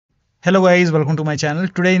Hello guys, welcome to my channel.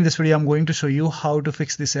 Today in this video I'm going to show you how to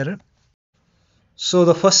fix this error. So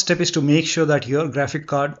the first step is to make sure that your graphic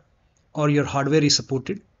card or your hardware is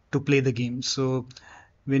supported to play the game. So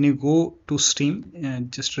when you go to Steam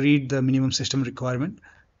and just read the minimum system requirement,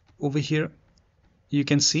 over here you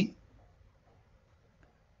can see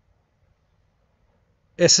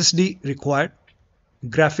SSD required,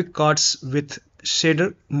 graphic cards with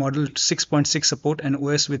shader model 6.6 support and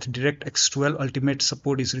OS with DirectX 12 Ultimate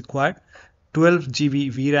support is required. 12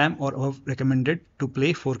 GB VRAM or above recommended to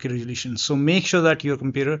play 4K resolution. So make sure that your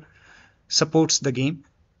computer supports the game.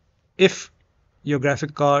 If your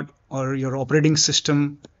graphic card or your operating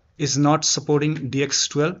system is not supporting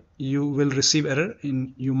DX12, you will receive error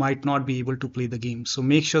and you might not be able to play the game. So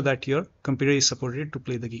make sure that your computer is supported to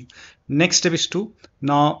play the game. Next step is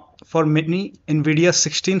now for many Nvidia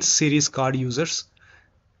 16th series card users,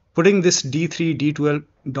 putting this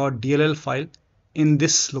d3d12.dll file in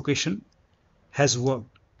this location has worked.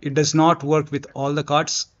 It does not work with all the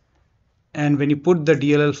cards, and when you put the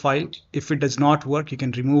DLL file, if it does not work, you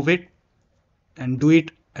can remove it and do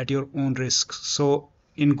it at your own risk. So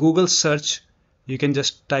in Google search, you can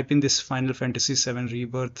just type in this Final Fantasy VII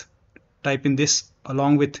Rebirth, type in this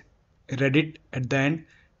along with Reddit at the end,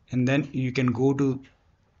 and then you can go to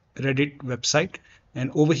Reddit website,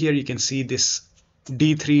 and over here you can see this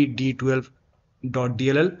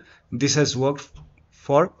d3d12.dll. This has worked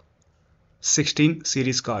for 16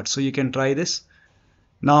 series card, so you can try this.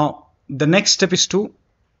 Now the next step is to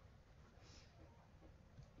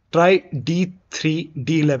try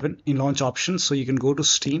D3D11 in launch option. So you can go to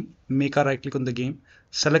Steam, make a right click on the game,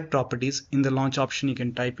 select properties. In the launch option you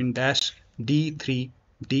can type in dash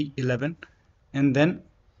D3D11 and then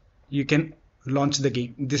you can launch the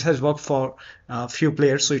game. This has worked for few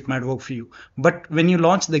players, so it might work for you. But when you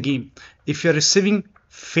launch the game, if you're receiving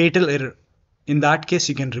fatal error, in that case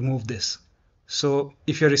you can remove this. So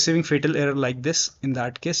if you're receiving fatal error like this, in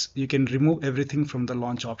that case you can remove everything from the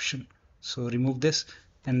launch option. So remove this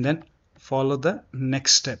and then follow the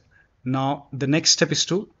next step. Now the next step is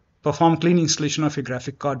to perform clean installation of your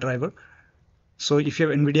graphic card driver. So if you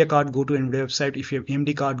have Nvidia card, go to Nvidia website. If you have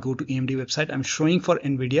AMD card, go to AMD website. I'm showing for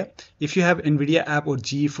Nvidia. If you have Nvidia app or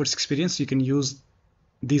GeForce Experience, you can use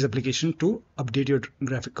these applications to update your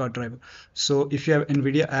graphic card driver. So if you have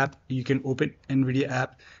Nvidia app, you can open Nvidia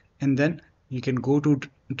app and then you can go to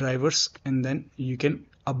drivers and then you can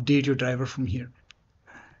update your driver from here.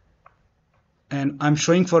 And I'm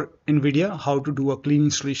showing for Nvidia how to do a clean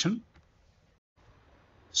installation.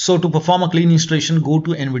 So to perform a clean installation, go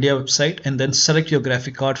to Nvidia website and then select your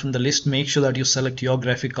graphic card from the list. Make sure that you select your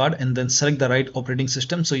graphic card and then select the right operating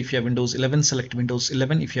system. So if you have Windows 11, select Windows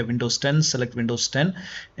 11. If you have Windows 10, select Windows 10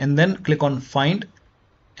 and then click on Find.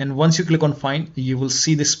 And once you click on Find, you will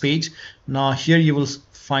see this page. Now here you will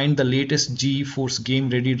find the latest GeForce Game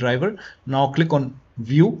Ready driver. Now click on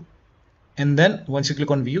View, and then once you click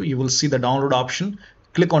on View, you will see the download option.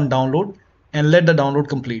 Click on Download and let the download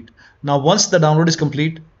complete. Now once the download is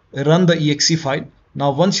complete, run the exe file.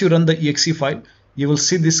 Now once you run the exe file, you will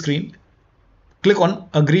see this screen. Click on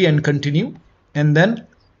Agree and Continue and then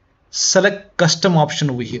select Custom option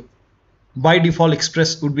over here. By default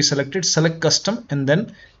Express would be selected. Select Custom and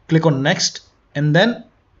then click on Next, and then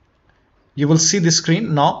you will see this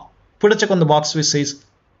screen. Now put a check on the box which says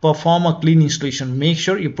perform a clean installation. Make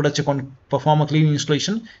sure you put a check on perform a clean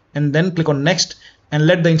installation and then click on Next and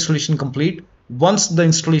let the installation complete. Once the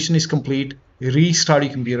installation is complete, restart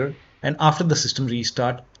your computer, and after the system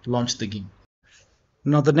restart, launch the game.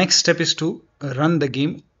 Now the next step is to run the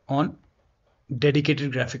game on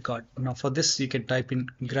dedicated graphic card. Now for this you can type in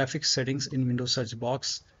graphics settings in Windows search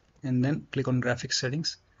box and then click on graphics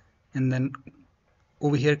settings, and then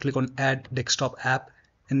over here click on add desktop app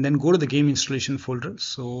and then go to the game installation folder.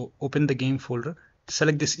 So open the game folder,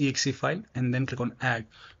 select this exe file and then click on add.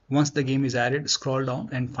 Once the game is added, scroll down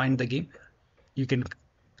and find the game. You can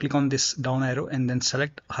click on this down arrow and then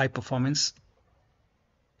select high performance,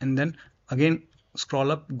 and then again scroll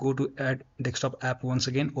up, go to add desktop app. Once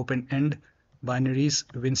again open end Binaries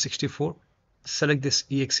Win64, select this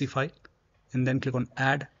exe file and then click on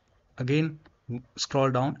add. Again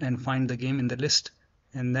scroll down and find the game in the list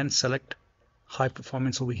and then select high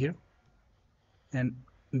performance over here, and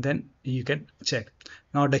then you can check.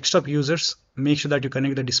 Now desktop users, make sure that you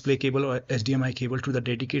connect the display cable or HDMI cable to the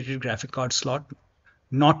dedicated graphic card slot,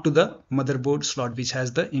 not to the motherboard slot which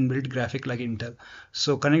has the inbuilt graphic like Intel.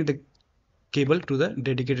 So connect the cable to the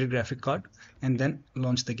dedicated graphic card and then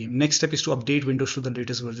launch the game. Next step is to update Windows to the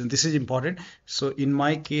latest version. This is important. So in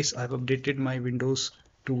my case, I've updated my Windows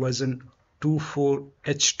to version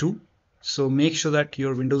 24H2 So make sure that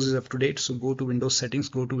your Windows is up to date. So go to Windows settings,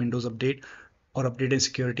 go to Windows update or update and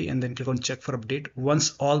security, and then click on check for update.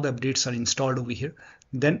 Once all the updates are installed over here,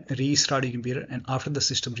 then restart your computer, and after the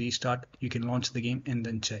system restart, you can launch the game and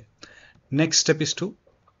then check. Next step is to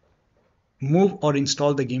move or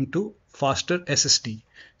install the game to faster SSD.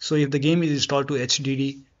 So if the game is installed to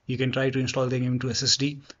HDD, you can try to install the game to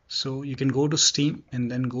SSD. So you can go to Steam and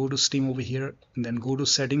then go to Steam over here, and then go to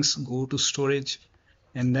settings, go to storage,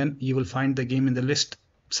 and then you will find the game in the list.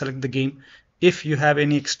 Select the game. If you have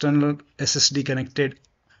any external SSD connected,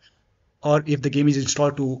 or if the game is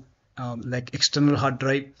installed to like external hard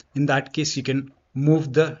drive, in that case you can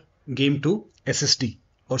move the game to SSD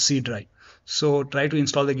or C drive. So try to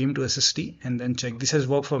install the game to SSD and then check. This has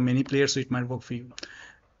worked for many players, so it might work for you.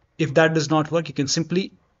 If that does not work, you can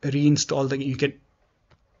simply reinstall the game.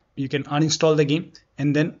 You can uninstall the game,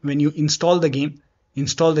 and then when you install the game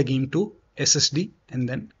to SSD and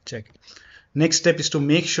then check. Next step is to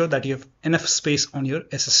make sure that you have enough space on your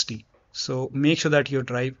SSD. So make sure that your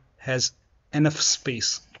drive has enough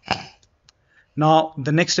space. Now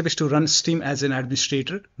the next step is to run Steam as an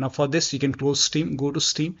administrator. Now for this, you can close Steam, go to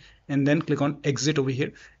Steam, and then click on exit over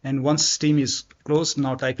here. And once Steam is closed,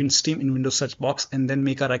 now type in Steam in Windows search box, and then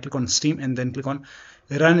make a right click on Steam, and then click on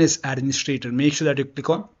run as administrator. Make sure that you click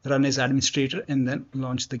on run as administrator and then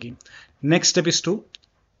launch the game. Next step is to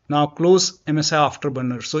now close MSI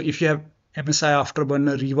Afterburner. So if you have MSI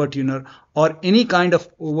Afterburner, ReverTuner, or any kind of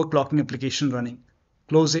overclocking application running,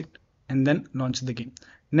 close it and then launch the game.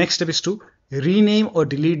 Next step is to rename or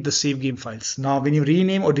delete the save game files. Now when you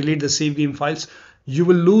rename or delete the save game files, you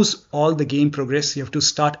will lose all the game progress. You have to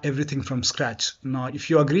start everything from scratch. Now if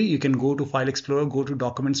you agree, you can go to File Explorer, go to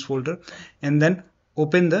Documents folder, and then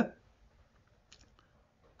open the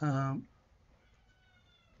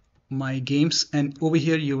My Games, and over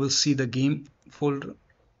here you will see the game folder.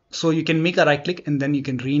 So you can make a right click and then you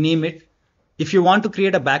can rename it. If you want to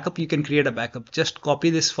create a backup, you can create a backup. Just copy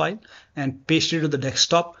this file and paste it to the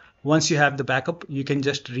desktop. Once you have the backup, you can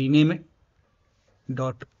just rename it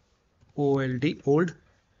 .old,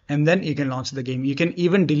 and then you can launch the game. You can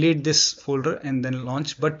even delete this folder and then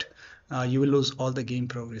launch, but you will lose all the game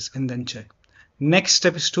progress, and then check. Next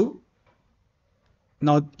step is to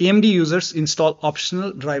now AMD users install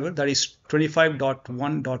optional driver, that is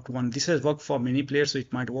 25.1.1. This has worked for many players, so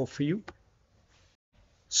it might work for you.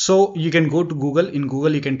 So you can go to Google. In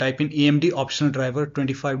Google, you can type in AMD optional driver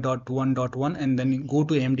 25.1.1 and then go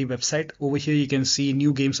to AMD website. Over here, you can see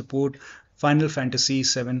new game support, Final Fantasy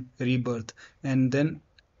VII Rebirth. And then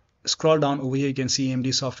scroll down over here, you can see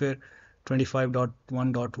AMD software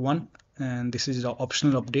 25.1.1. And this is the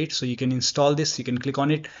optional update. So you can install this, you can click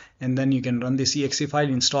on it, and then you can run this exe file,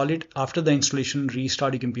 install it. After the installation,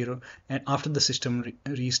 restart your computer, and after the system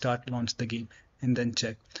restart, launch the game and then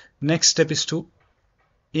check. Next step is to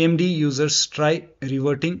AMD users try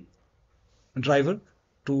reverting driver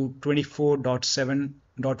to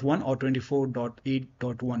 24.7.1 or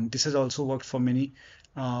 24.8.1. This has also worked for many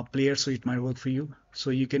players, so it might work for you.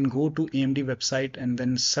 So you can go to AMD website and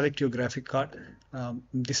then select your graphic card.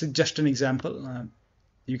 This is just an example.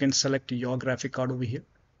 You can select your graphic card over here.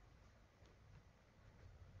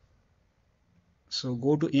 So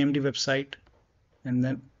go to AMD website and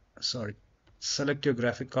then select your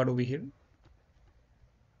graphic card over here.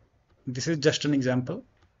 This is just an example,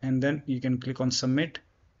 and then you can click on submit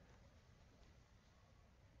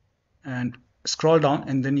and scroll down,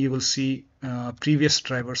 and then you will see previous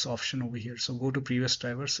drivers option over here. So go to previous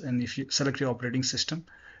drivers, and if you select your operating system,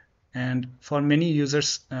 and for many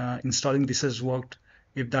users installing this has worked.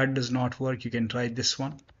 If that does not work, you can try this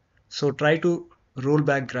one. So try to roll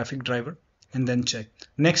back graphic driver and then check.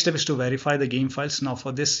 Next step is to verify the game files. Now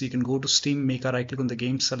for this, you can go to Steam, make a right click on the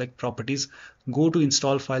game, select properties, go to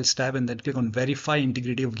install files tab, and then click on verify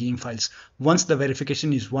integrity of game files. Once the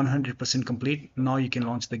verification is 100% complete, now you can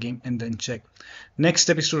launch the game and then check. Next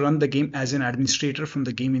step is to run the game as an administrator from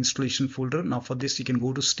the game installation folder. Now for this, you can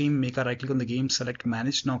go to Steam, make a right click on the game, select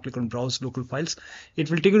manage. Now click on browse local files.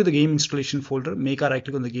 It will take you to the game installation folder. Make a right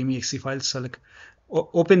click on the game exe file, select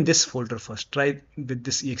open this folder first. Try with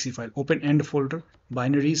this exe file. Open end folder,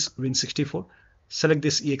 binaries, win64. Select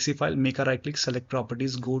this exe file, make a right click, select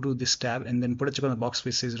properties, go to this tab, and then put a check on the box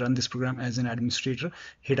which says run this program as an administrator.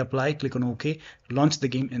 Hit apply, click on OK, launch the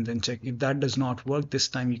game, and then check. If that does not work, this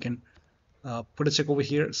time you can put a check over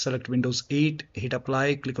here, select Windows 8, hit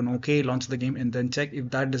apply, click on OK, launch the game, and then check. If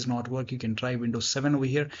that does not work, you can try Windows 7 over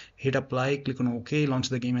here, hit apply, click on OK, launch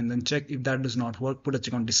the game, and then check. If that does not work, put a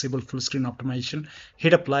check on disable full screen optimization,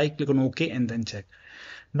 hit apply, click on OK, and then check.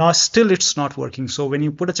 Now still it's not working. So when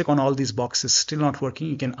you put a check on all these boxes, still not working,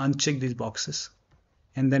 you can uncheck these boxes.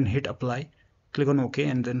 and then hit apply. Click on OK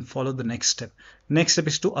and then follow the next step. Next step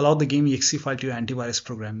is to allow the game exe file to your antivirus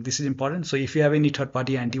program. This is important. So if you have any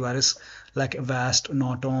third-party antivirus like Avast,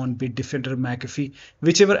 Norton, Bitdefender, McAfee,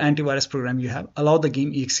 whichever antivirus program you have, allow the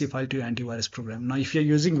game exe file to your antivirus program. Now if you're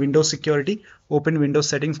using Windows security, open Windows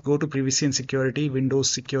settings, go to privacy and security, Windows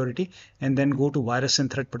security, and then go to virus and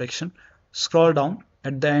threat protection. Scroll down.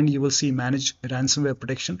 At the end you will see manage ransomware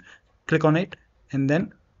protection. Click on it and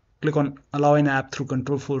then click on allow an app through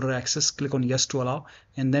control folder access. Click on yes to allow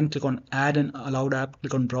and then click on add an allowed app.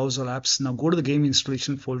 Click on browse all apps. Now go to the game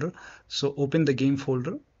installation folder. So open the game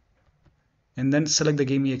folder and then select the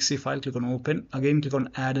game exe file. Click on open. Again click on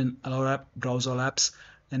add an allowed app, browse all apps,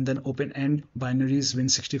 and then open end binaries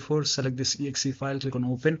win64. Select this exe file. Click on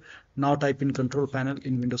open. Now type in control panel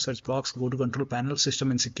in Windows search box. Go to control panel,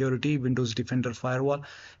 system and security, Windows Defender firewall.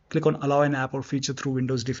 Click on allow an app or feature through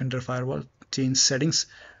Windows Defender firewall. Change settings.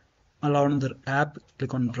 Allow another app.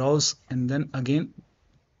 Click on browse and then again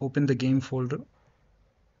open the game folder.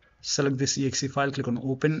 Select this exe file. Click on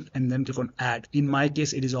open and then click on add. In my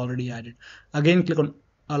case it is already added. Again click on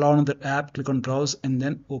allow another app. Click on browse and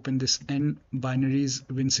then open this end binaries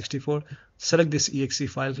win64. Select this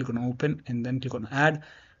exe file. Click on open and then click on add.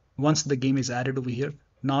 Once the game is added over here,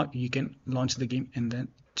 now you can launch the game and then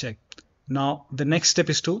check. Now the next step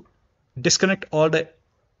is to disconnect all the,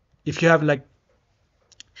 if you have like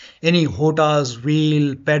any HOTAs,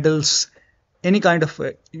 wheel, pedals, any kind of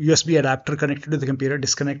USB adapter connected to the computer,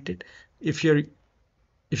 disconnect it. If you're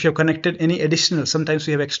connected any additional, sometimes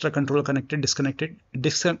we have extra controller connected, disconnect it.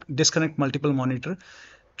 Disconnect multiple monitor.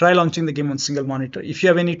 Try launching the game on single monitor. If you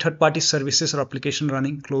have any third-party services or application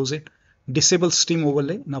running, close it. Disable Steam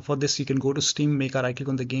overlay. Now for this you can go to Steam, make a right click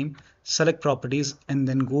on the game, select properties and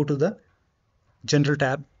then go to the general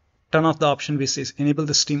tab. Turn off the option which says enable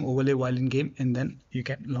the Steam overlay while in game and then you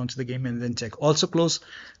can launch the game and then check. Also close,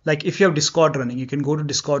 like if you have Discord running, you can go to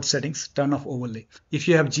Discord settings, turn off overlay. If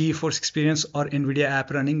you have GeForce Experience or Nvidia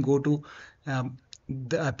App running, go to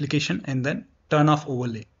the application and then turn off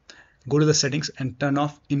overlay. Go to the settings and turn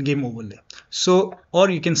off in-game overlay. So, or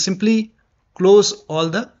you can simply close all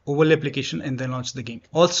the overlay application and then launch the game.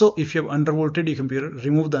 Also, if you have undervolted your computer,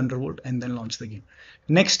 remove the undervolt and then launch the game.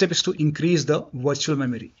 Next step is to increase the virtual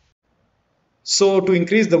memory. So to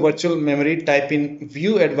increase the virtual memory, type in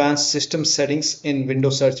View Advanced System Settings in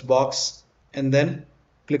Windows search box and then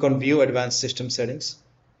click on View Advanced System Settings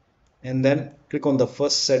and then click on the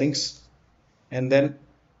first settings and then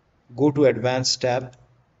go to Advanced tab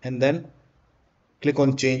and then click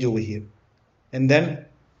on Change over here and then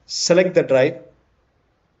select the drive.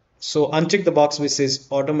 So uncheck the box which says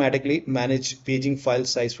automatically manage paging file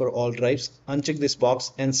size for all drives. Uncheck this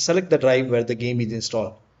box and select the drive where the game is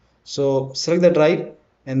installed. So select the drive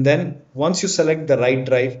and then once you select the right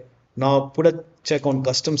drive, now put a check on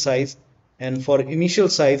custom size, and for initial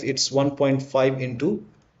size it's 1.5 into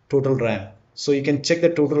total RAM. So you can check the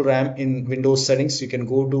total RAM in Windows settings. You can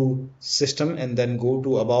go to system and then go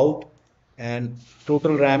to about, and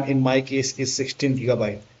total RAM in my case is 16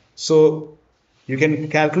 GB. So you can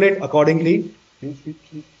calculate accordingly.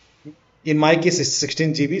 In my case it's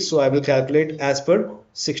 16 GB, so I will calculate as per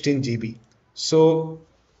 16 GB. So,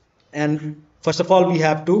 and first of all we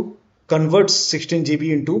have to convert 16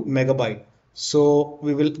 GB into megabyte. So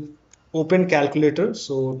we will open calculator.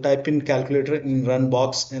 So type in calculator in run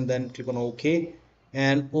box and then click on OK.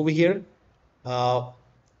 And over here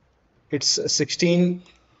it's 16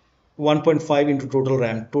 1.5 into total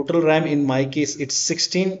RAM. Total RAM in my case it's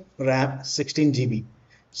 16 RAM 16 GB.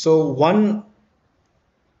 So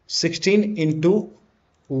 16 into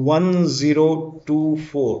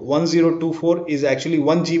 1024 is actually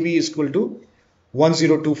 1 GB is equal to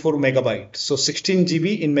 1024 megabyte. So 16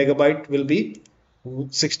 GB in megabyte will be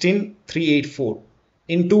 16384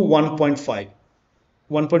 into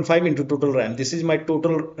 1.5 into total RAM. This is my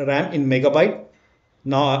total RAM in megabyte.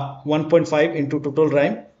 Now 1.5 into total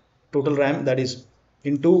RAM that is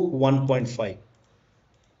into 1.5.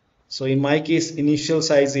 So in my case initial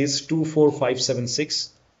size is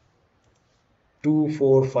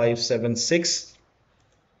 24576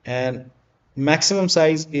 and maximum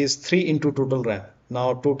size is 3 into total RAM.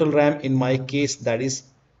 Now total RAM in my case that is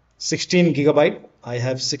 16 GB. I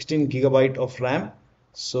have 16 GB of RAM.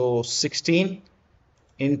 So 16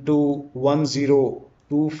 into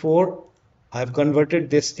 1024, I have converted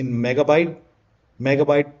this in megabyte.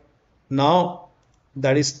 Now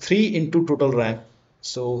that is 3 into total RAM.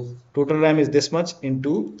 So total RAM is this much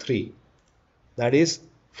into 3, that is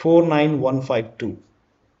 49152.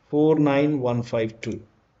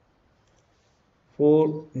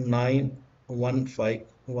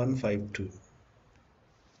 4915152.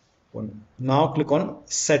 Now click on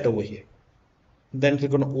set over here. Then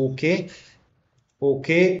click on OK,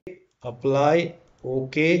 OK, apply,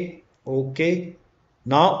 OK, OK.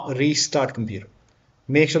 Now restart computer.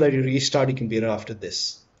 Make sure that you restart your computer after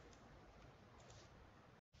this.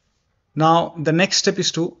 Now the next step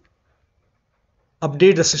is to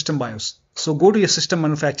update the system BIOS. So go to your system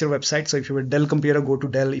manufacturer website. So if you have a Dell computer, go to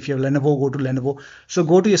Dell. If you have Lenovo, go to Lenovo. So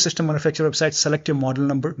go to your system manufacturer website, select your model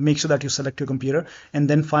number, make sure that you select your computer, and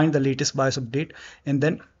then find the latest BIOS update and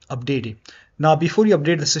then update it. Now before you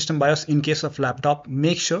update the system BIOS, in case of laptop,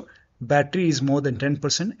 make sure battery is more than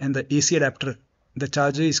 10% and the AC adapter, the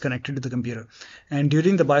charger, is connected to the computer. And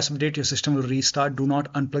during the BIOS update, your system will restart. Do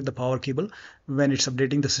not unplug the power cable when it's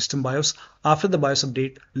updating the system BIOS. After the BIOS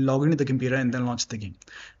update, log into the computer and then launch the game.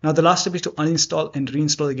 Now the last step is to uninstall and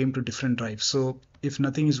reinstall the game to different drives. So if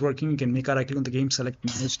nothing is working, you can make a right click on the game, select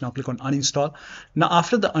manage. Now click on uninstall. Now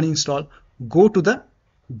after the uninstall, go to the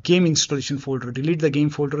game installation folder, delete the game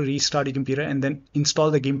folder, restart your computer, and then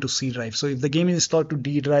install the game to C drive. So if the game is installed to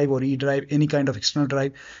D drive or E drive, any kind of external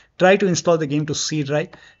drive, try to install the game to C drive.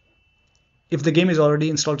 If the game is already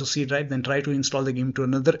installed to C drive, then try to install the game to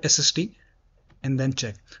another SSD and then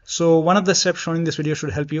check. So one of the steps shown in this video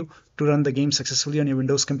should help you to run the game successfully on your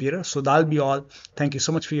Windows computer. So that'll be all. Thank you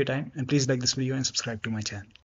so much for your time, and please like this video and subscribe to my channel.